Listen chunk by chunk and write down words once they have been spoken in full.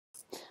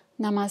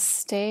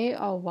Namaste,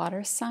 all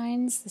water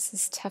signs. This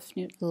is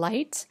Tefnut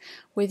Light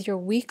with your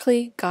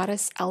weekly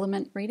Goddess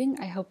Element reading.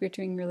 I hope you're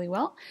doing really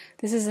well.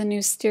 This is a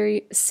new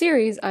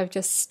series I've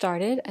just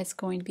started. It's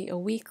going to be a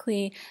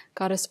weekly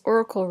Goddess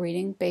Oracle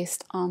reading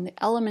based on the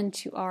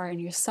element you are in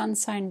your sun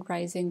sign,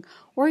 rising,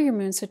 or your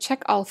moon. So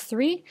check all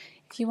three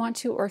if you want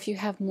to, or if you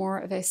have more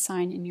of a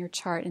sign in your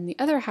chart in the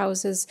other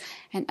houses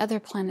and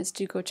other planets,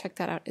 do go check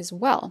that out as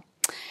well.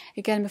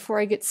 Again, before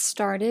I get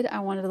started, I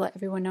wanted to let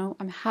everyone know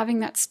I'm having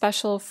that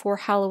special for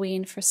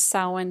Halloween, for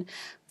Samhain,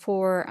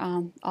 for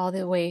all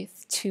the way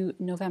to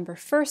November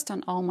 1st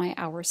on all my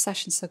hour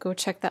sessions. So go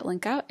check that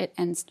link out. It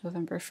ends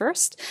November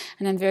 1st,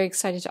 and I'm very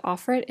excited to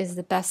offer it. It is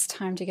the best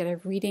time to get a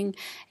reading,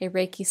 a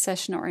Reiki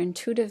session, or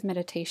intuitive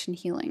meditation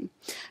healing.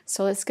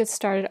 So let's get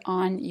started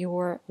on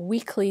your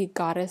weekly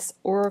Goddess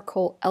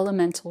Oracle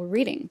Elemental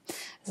reading.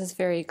 This is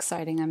very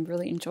exciting. I'm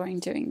really enjoying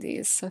doing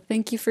these. So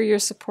thank you for your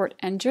support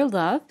and your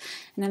love,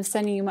 and I'm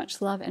sending you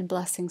much love and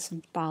blessings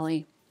from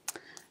Bali.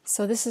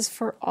 So this is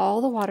for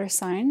all the water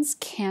signs,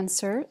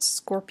 Cancer,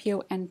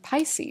 Scorpio, and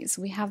Pisces.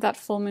 We have that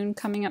full moon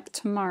coming up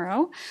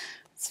tomorrow.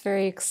 It's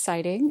very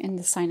exciting in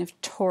the sign of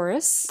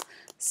Taurus.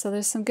 So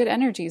there's some good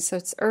energy. So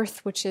it's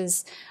Earth, which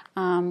is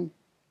the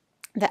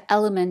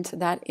element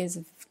that is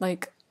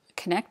like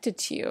connected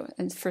to you.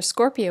 And for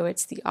Scorpio,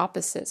 it's the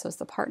opposite. So it's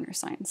the partner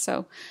sign.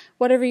 So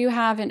whatever you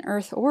have in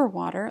Earth or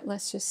water,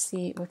 let's just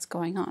see what's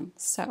going on.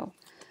 So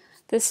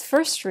this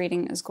first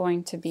reading is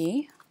going to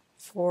be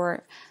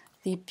for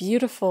the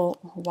beautiful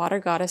water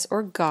goddess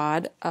or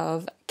god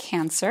of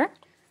Cancer.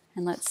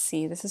 And let's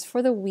see, this is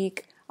for the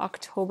week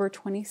October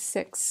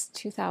 26,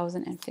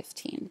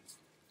 2015.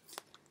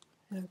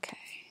 Okay.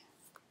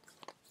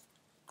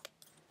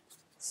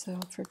 So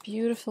for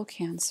beautiful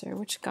Cancer,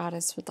 which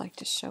goddess would like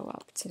to show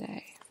up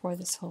today for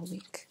this whole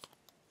week?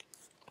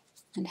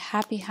 And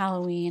happy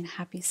Halloween,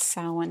 happy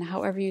Samhain,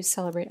 however you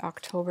celebrate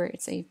October.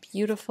 It's a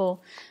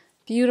beautiful,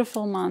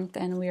 beautiful month,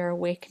 and we are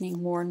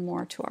awakening more and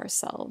more to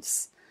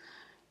ourselves.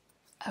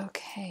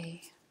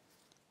 Okay,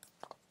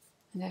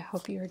 and I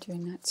hope you are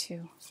doing that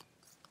too.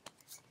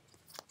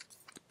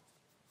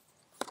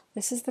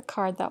 This is the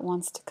card that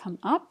wants to come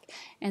up,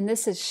 and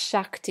this is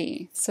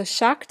Shakti. So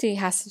Shakti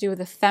has to do with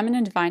the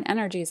feminine divine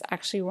energy. It's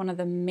actually one of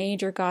the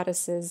major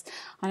goddesses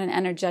on an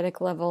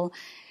energetic level.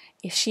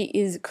 She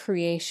is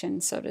creation,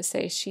 so to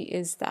say. She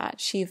is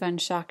that, Shiva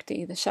and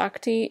Shakti. The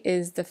Shakti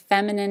is the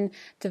feminine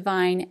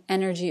divine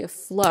energy of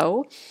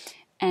flow,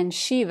 and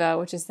Shiva,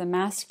 which is the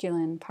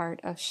masculine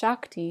part of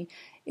Shakti,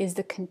 is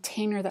the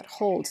container that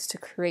holds to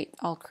create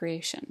all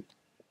creation.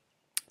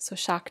 So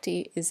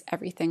Shakti is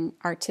everything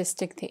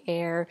artistic, the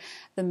air,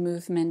 the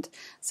movement.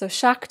 So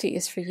Shakti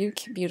is for you,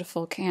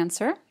 beautiful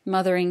Cancer,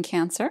 mothering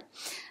Cancer.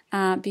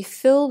 Be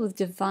filled with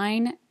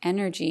divine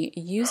energy.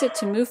 Use it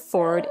to move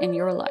forward in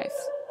your life.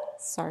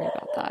 Sorry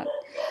about that.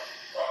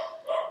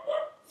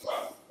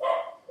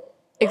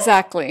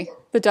 Exactly.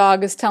 The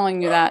dog is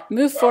telling you that.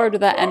 Move forward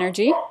with that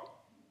energy.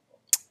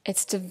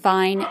 It's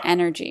divine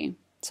energy.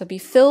 So be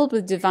filled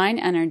with divine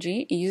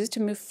energy. Use it to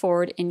move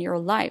forward in your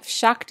life.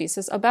 Shakti. So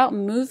it's about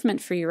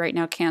movement for you right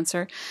now,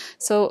 Cancer.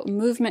 So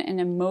movement in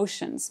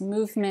emotions,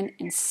 movement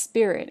in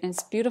spirit. And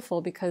it's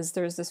beautiful because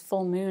there's this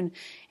full moon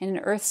in an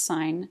earth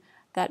sign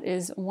that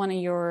is one of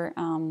your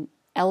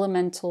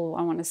elemental,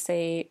 I want to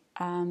say,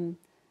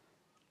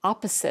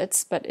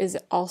 opposites, but is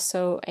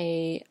also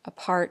a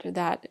part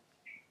that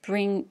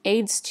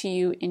aids to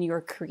you in your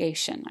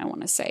creation, I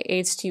want to say,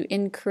 aids to you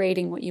in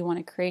creating what you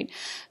want to create.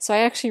 So I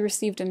actually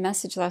received a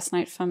message last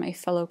night from a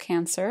fellow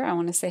Cancer. I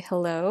want to say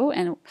hello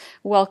and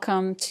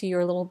welcome to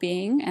your little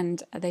being,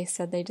 and they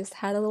said they just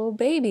had a little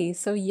baby.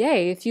 So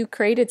yay, if you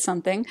created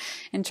something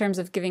in terms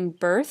of giving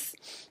birth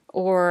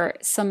or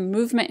some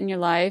movement in your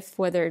life,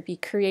 whether it be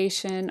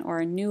creation or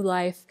a new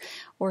life,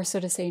 or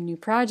so to say a new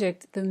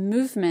project, the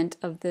movement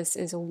of this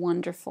is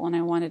wonderful. And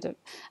I wanted to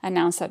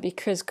announce that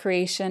because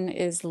creation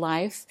is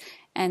life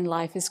and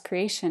life is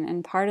creation.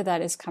 And part of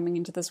that is coming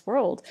into this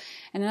world.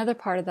 And another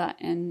part of that,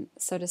 and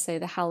so to say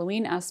the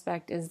Halloween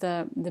aspect, is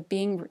the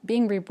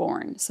being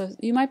reborn. So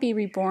you might be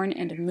reborn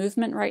into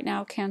movement right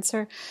now,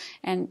 Cancer.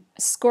 And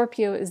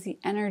Scorpio is the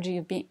energy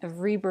of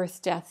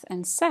rebirth, death,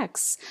 and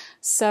sex.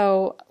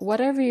 So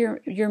whatever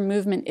your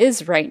movement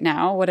is right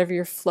now, whatever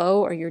your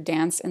flow or your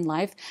dance in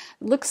life,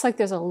 it looks like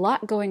there's a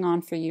lot going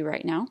on for you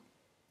right now.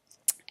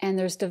 And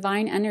there's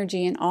divine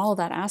energy in all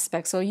that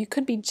aspect. So you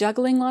could be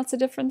juggling lots of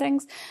different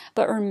things.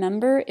 But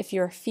remember, if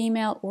you're a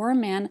female or a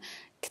man,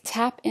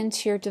 tap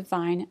into your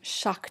divine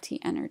Shakti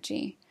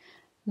energy.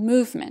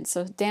 Movement,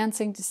 so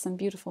dancing to some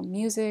beautiful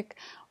music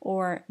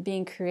or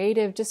being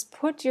creative, just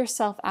put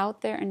yourself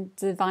out there and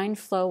divine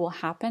flow will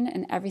happen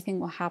and everything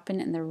will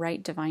happen in the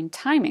right divine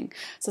timing.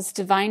 So it's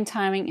divine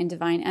timing and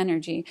divine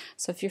energy.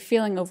 So if you're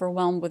feeling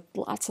overwhelmed with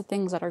lots of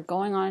things that are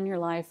going on in your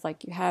life,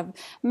 like you have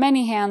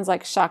many hands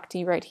like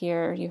Shakti right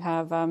here, you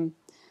have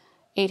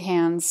 8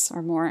 hands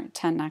or more,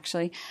 10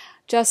 actually,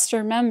 just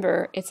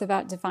remember it's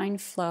about divine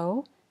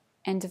flow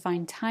and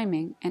divine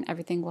timing, and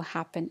everything will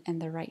happen in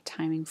the right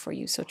timing for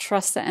you. So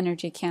trust the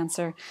energy,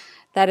 Cancer.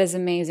 That is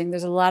amazing.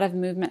 There's a lot of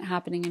movement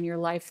happening in your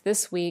life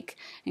this week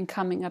and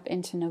coming up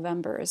into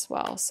November as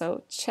well.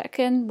 So check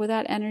in with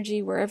that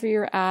energy wherever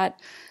you're at,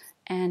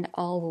 and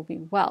all will be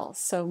well.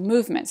 So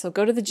movement. So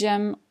go to the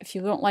gym. If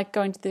you don't like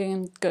going to the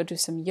gym, go do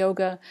some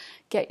yoga.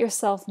 Get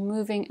yourself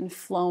moving and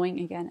flowing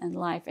again in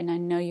life. And I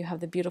know you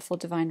have the beautiful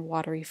divine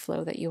watery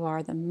flow that you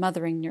are, the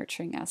mothering,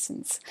 nurturing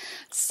essence.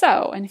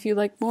 So, and if you'd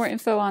like more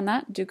info on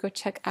that, do go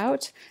check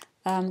out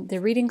the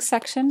reading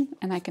section,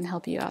 and I can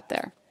help you out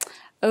there.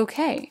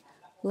 Okay,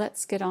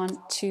 let's get on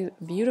to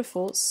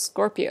beautiful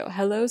Scorpio.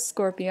 Hello,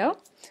 Scorpio.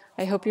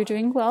 I hope you're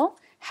doing well.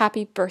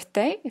 Happy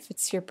birthday, if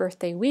it's your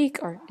birthday week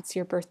or it's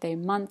your birthday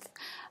month,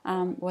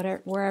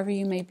 wherever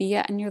you may be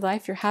at in your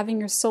life, you're having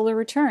your solar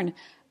return.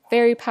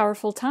 Very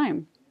powerful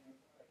time.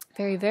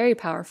 Very, very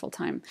powerful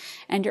time.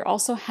 And you're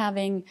also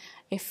having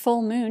a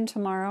full moon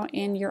tomorrow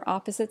in your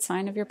opposite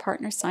sign of your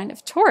partner's sign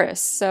of Taurus.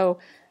 So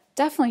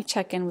definitely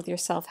check in with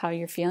yourself how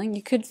you're feeling.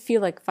 You could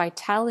feel like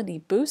vitality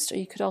boost, or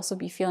you could also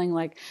be feeling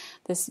like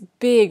this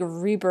big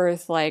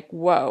rebirth, like,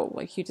 whoa,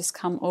 like you just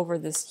come over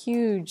this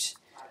huge,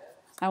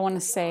 I want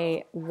to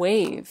say,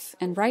 wave.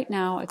 And right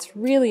now it's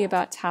really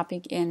about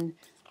tapping in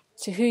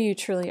to who you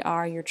truly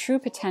are, your true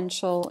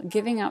potential,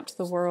 giving out to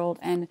the world,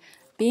 and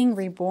being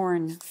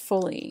reborn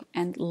fully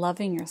and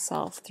loving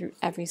yourself through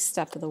every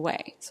step of the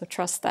way. So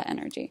trust that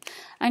energy.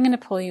 I'm going to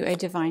pull you a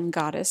divine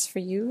goddess for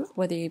you,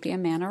 whether you be a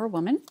man or a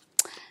woman.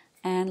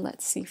 And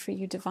let's see for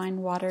you,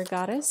 divine water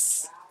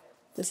goddess.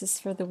 This is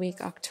for the week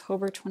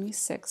October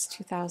 26,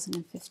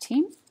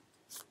 2015.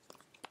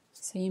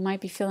 So you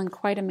might be feeling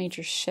quite a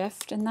major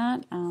shift in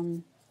that,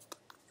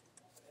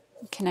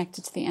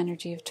 connected to the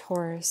energy of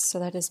Taurus. So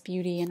that is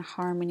beauty and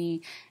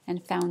harmony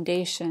and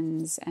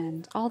foundations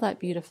and all that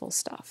beautiful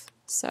stuff.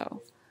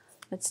 So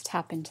let's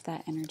tap into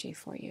that energy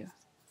for you.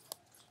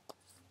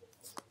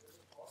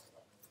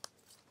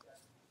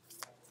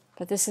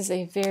 But this is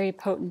a very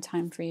potent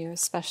time for you,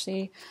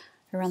 especially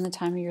around the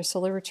time of your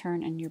solar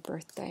return and your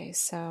birthday.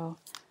 So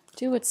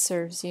do what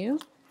serves you.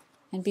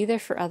 And be there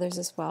for others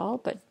as well,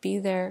 but be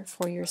there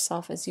for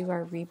yourself as you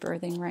are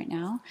rebirthing right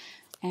now.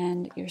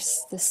 And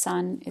the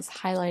sun is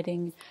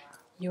highlighting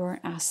your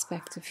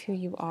aspect of who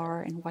you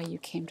are and why you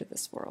came to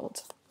this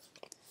world.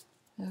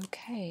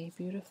 Okay,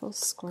 beautiful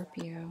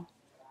Scorpio.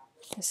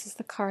 This is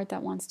the card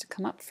that wants to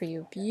come up for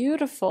you.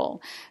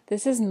 Beautiful.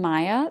 This is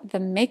Maya,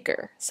 the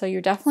maker. So you're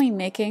definitely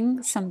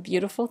making some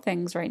beautiful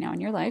things right now in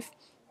your life.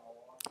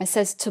 It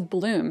says to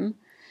bloom.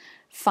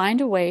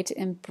 Find a way to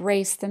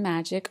embrace the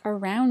magic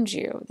around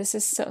you. This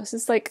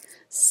is like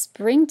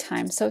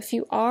springtime. So if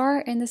you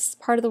are in this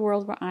part of the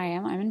world where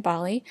I'm in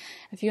Bali,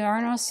 if you are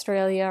in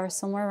Australia or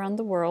somewhere around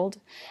the world,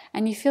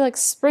 and you feel like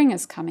spring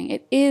is coming,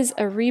 it is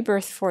a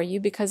rebirth for you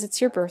because it's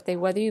your birthday,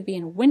 whether you be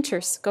in winter,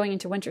 going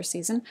into winter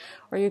season,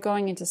 or you're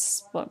going into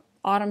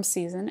autumn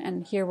season,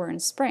 and here we're in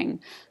spring.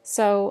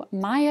 So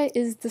Maya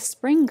is the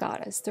spring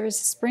goddess. There is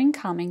spring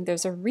coming,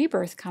 there's a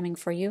rebirth coming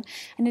for you,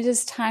 and it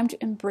is time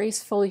to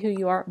embrace fully who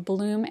you are,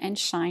 bloom and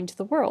shine to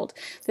the world.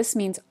 This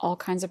means all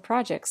kinds of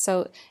projects.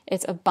 So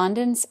it's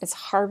abundance, it's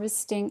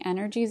harvesting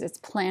energies, it's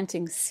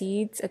planting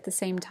seeds at the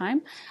same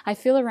time. I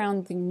feel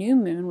around the new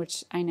moon,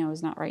 which I know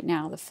is not right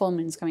now, the full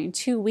moon is coming in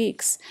 2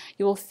 weeks,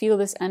 you will feel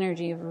this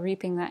energy of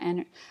reaping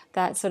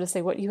that, so to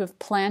say, what you have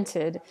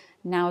planted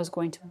now is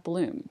going to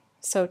bloom.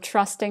 So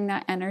trusting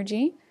that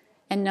energy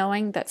and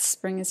knowing that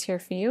spring is here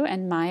for you.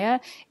 And Maya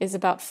is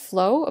about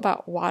flow,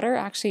 about water.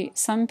 Actually,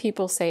 some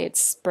people say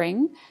it's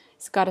spring.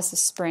 It's goddess of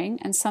spring.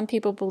 And some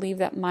people believe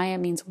that Maya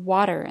means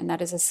water, and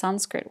that is a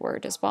Sanskrit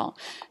word as well.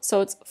 So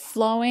it's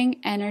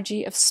flowing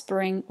energy of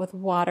spring with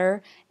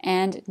water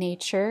and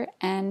nature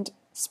and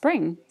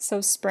spring. So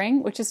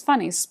spring, which is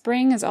funny,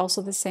 spring is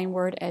also the same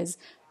word as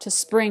to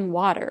spring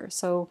water.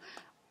 So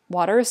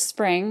water is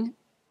spring.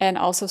 And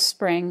also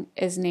spring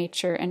is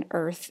nature and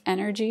earth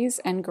energies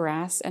and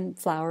grass and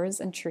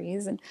flowers and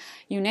trees and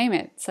you name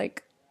it. It's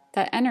like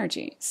that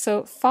energy.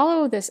 So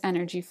follow this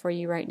energy for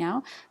you right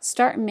now.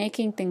 Start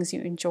making things you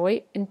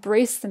enjoy.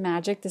 Embrace the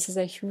magic. This is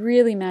a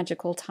really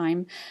magical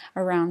time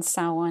around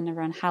Samhain,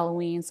 around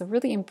Halloween. So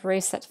really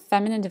embrace that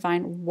feminine,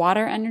 divine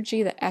water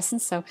energy, the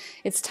essence. So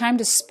it's time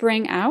to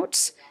spring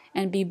out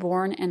and be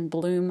born and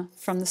bloom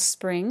from the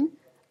spring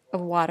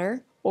of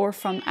water or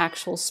from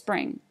actual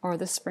spring or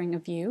the spring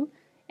of you.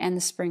 And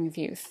the spring of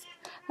youth.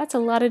 That's a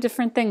lot of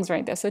different things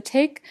right there. So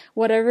take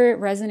whatever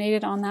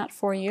resonated on that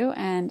for you,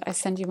 and I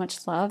send you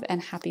much love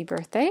and happy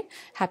birthday.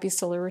 Happy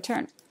solar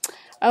return.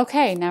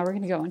 Okay, now we're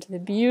going to go into the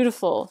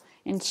beautiful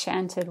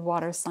enchanted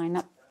water sign.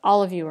 Not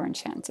all of you are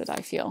enchanted,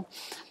 I feel.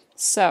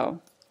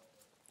 So,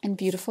 in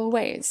beautiful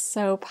ways.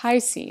 So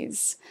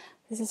Pisces,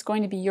 this is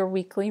going to be your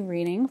weekly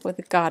reading with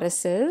the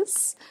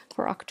goddesses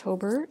for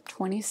October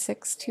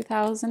 26,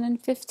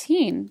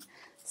 2015.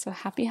 So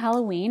happy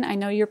Halloween. I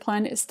know your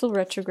planet is still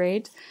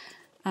retrograde.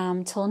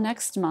 till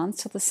next month,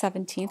 till the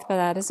 17th, but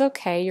that is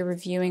okay. You're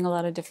reviewing a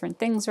lot of different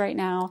things right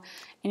now,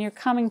 and you're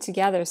coming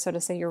together, so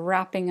to say. You're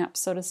wrapping up,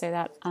 so to say,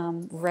 that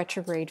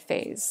retrograde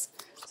phase.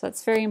 So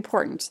that's very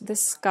important.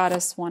 This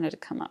goddess wanted to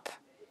come up.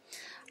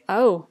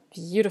 Oh,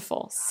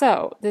 beautiful.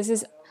 So this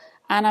is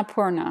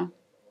Annapurna,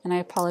 and I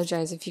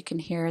apologize if you can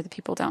hear the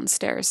people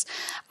downstairs.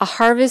 A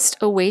harvest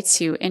awaits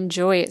you.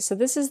 Enjoy it. So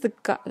this is the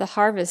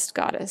harvest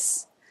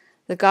goddess,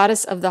 the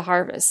goddess of the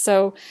harvest.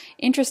 So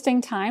interesting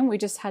time. We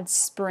just had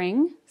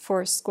spring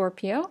for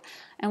Scorpio,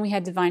 and we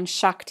had divine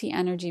Shakti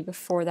energy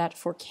before that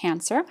for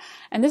Cancer.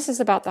 And this is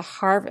about the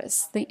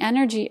harvest. The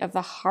energy of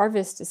the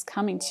harvest is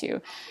coming to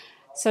you.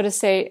 So to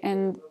say,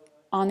 and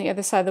on the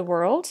other side of the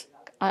world,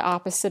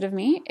 opposite of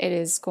me, it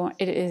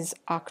is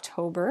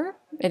October.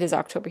 It is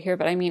October here,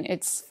 but I mean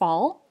it's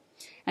fall,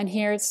 and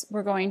here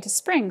we're going to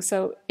spring.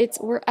 So it's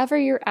wherever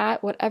you're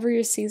at, whatever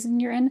your season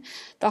you're in,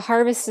 the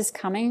harvest is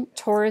coming.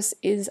 Taurus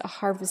is a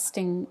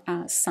harvesting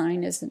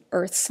sign, is an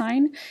earth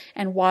sign,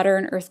 and water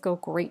and earth go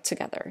great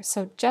together.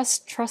 So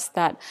just trust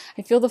that.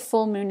 I feel the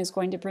full moon is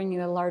going to bring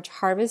you a large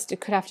harvest.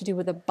 It could have to do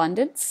with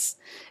abundance.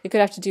 It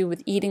could have to do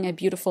with eating a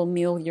beautiful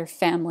meal with your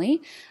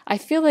family. I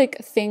feel like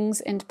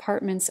things in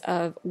departments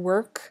of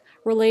work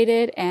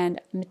related and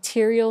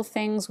material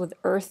things with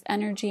earth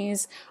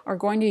energies are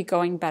going to be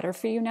going better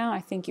for you now.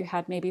 I think you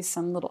had maybe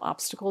some little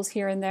obstacles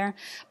here and there,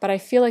 but I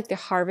feel like the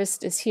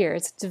harvest is here.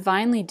 It's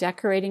divinely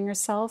decorating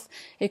yourself.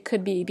 It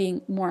could be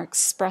being more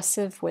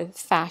expressive with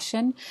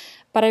fashion,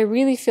 but I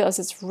really feel as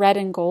it's red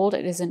and gold,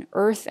 it is an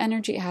earth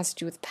energy. It has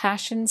to do with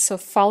passion. So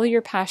follow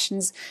your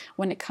passions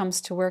when it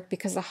comes to work,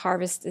 because the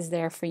harvest is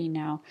there for you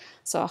now.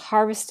 So a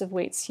harvest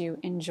awaits you.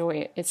 Enjoy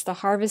it. It's the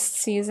harvest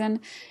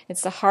season.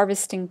 It's the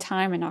harvesting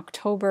time in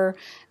October.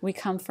 We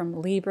come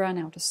from Libra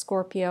now to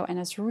Scorpio, and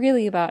it's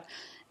really about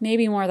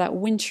maybe more of that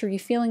wintry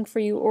feeling for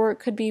you, or it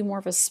could be more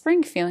of a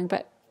spring feeling.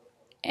 But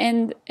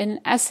in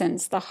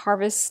essence, the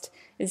harvest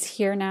is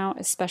here now,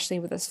 especially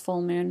with this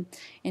full moon.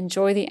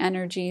 Enjoy the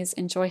energies,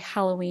 enjoy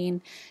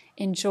Halloween,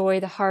 enjoy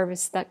the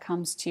harvest that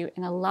comes to you,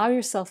 and allow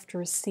yourself to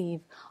receive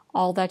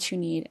all that you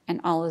need,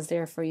 and all is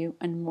there for you,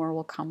 and more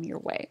will come your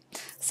way.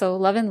 So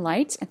love and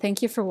light, and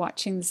thank you for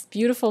watching this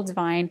beautiful,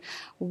 divine,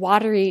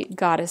 watery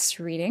goddess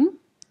reading.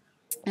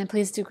 And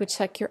please do go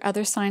check your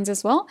other signs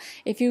as well.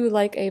 If you would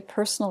like a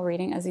personal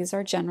reading, as these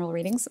are general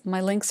readings, my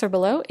links are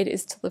below. It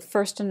is till the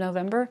 1st of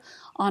November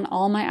on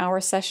all my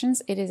hour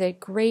sessions. It is a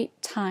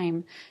great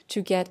time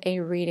to get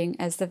a reading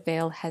as the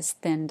veil has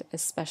thinned,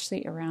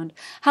 especially around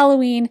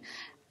Halloween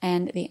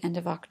and the end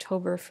of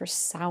October for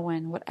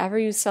Samhain. Whatever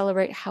you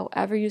celebrate,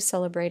 however you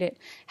celebrate it,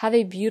 have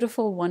a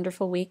beautiful,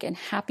 wonderful week, and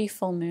happy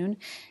full moon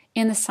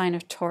in the sign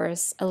of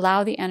Taurus.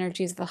 Allow the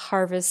energies of the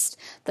harvest,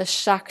 the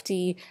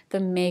Shakti, the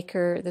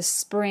maker, the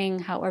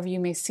spring, however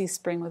you may see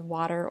spring with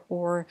water,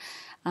 or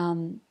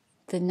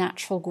the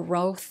natural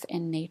growth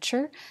in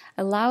nature.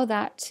 Allow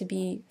that to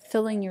be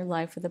filling your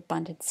life with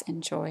abundance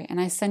and joy. And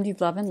I send you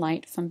love and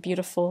light from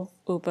beautiful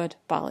Ubud,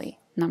 Bali.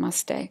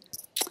 Namaste.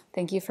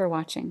 Thank you for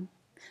watching.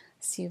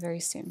 See you very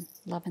soon.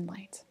 Love and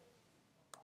light.